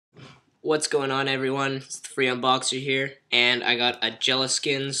What's going on, everyone? It's the Free Unboxer here, and I got a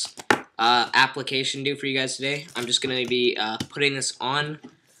Gelaskins application due for you guys today. I'm just going to be putting this on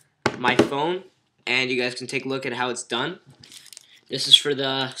my phone, and you guys can take a look at how it's done. This is for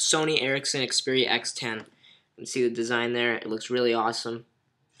the Sony Ericsson Xperia X10. You can see the design there. It looks really awesome.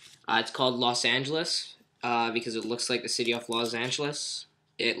 It's called Los Angeles because it looks like the city of Los Angeles.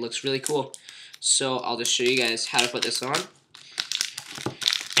 It looks really cool. So I'll just show you guys how to put this on.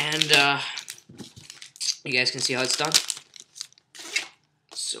 And you guys can see how it's done.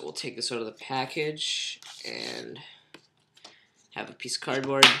 So we'll take this out of the package and have a piece of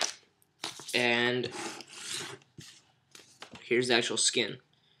cardboard. And here's the actual skin.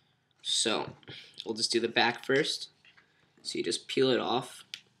 So we'll just do the back first. So you just peel it off.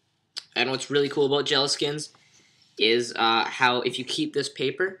 And what's really cool about Gelaskins is how if you keep this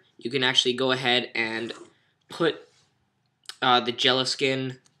paper, you can actually go ahead and put the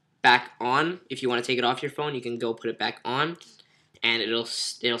Gelaskin back on. If you want to take it off your phone, you can go put it back on, and it'll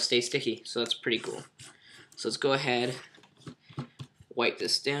stay sticky. So that's pretty cool. So let's go ahead, wipe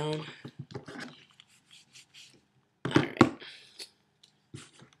this down. All right.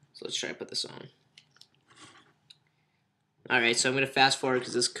 So let's try to put this on. All right. So I'm gonna fast forward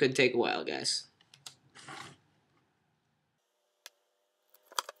because this could take a while, guys.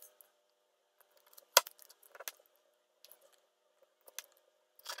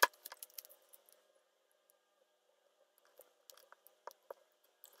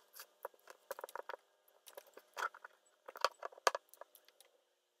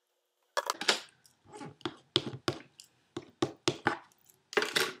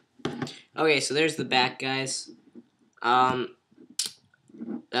 Okay, so there's the back, guys. That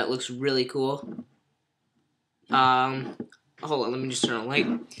looks really cool. Hold on, let me just turn on the light.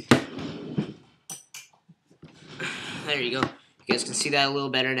 There you go. You guys can see that a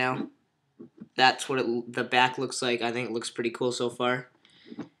little better now. That's what the back looks like. I think it looks pretty cool so far.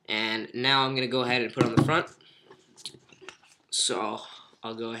 And now I'm going to go ahead and put it on the front. So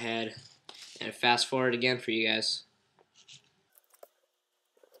I'll go ahead and fast forward again for you guys.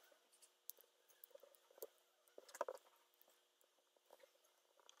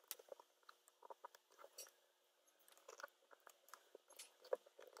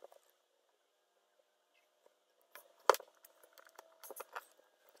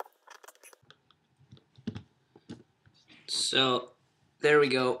 So there we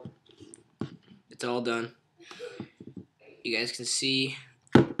go. It's all done. You guys can see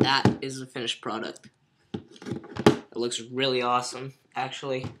that is the finished product. It looks really awesome,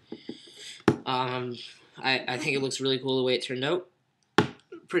 actually. I think it looks really cool the way it turned out.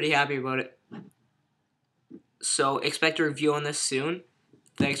 Pretty happy about it. So expect a review on this soon.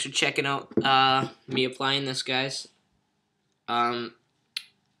 Thanks for checking out me applying this, guys.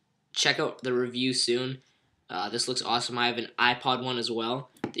 Check out the review soon. This looks awesome. I have an iPod one as well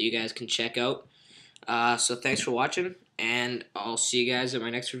that you guys can check out. So thanks for watching, and I'll see you guys at my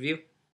next review.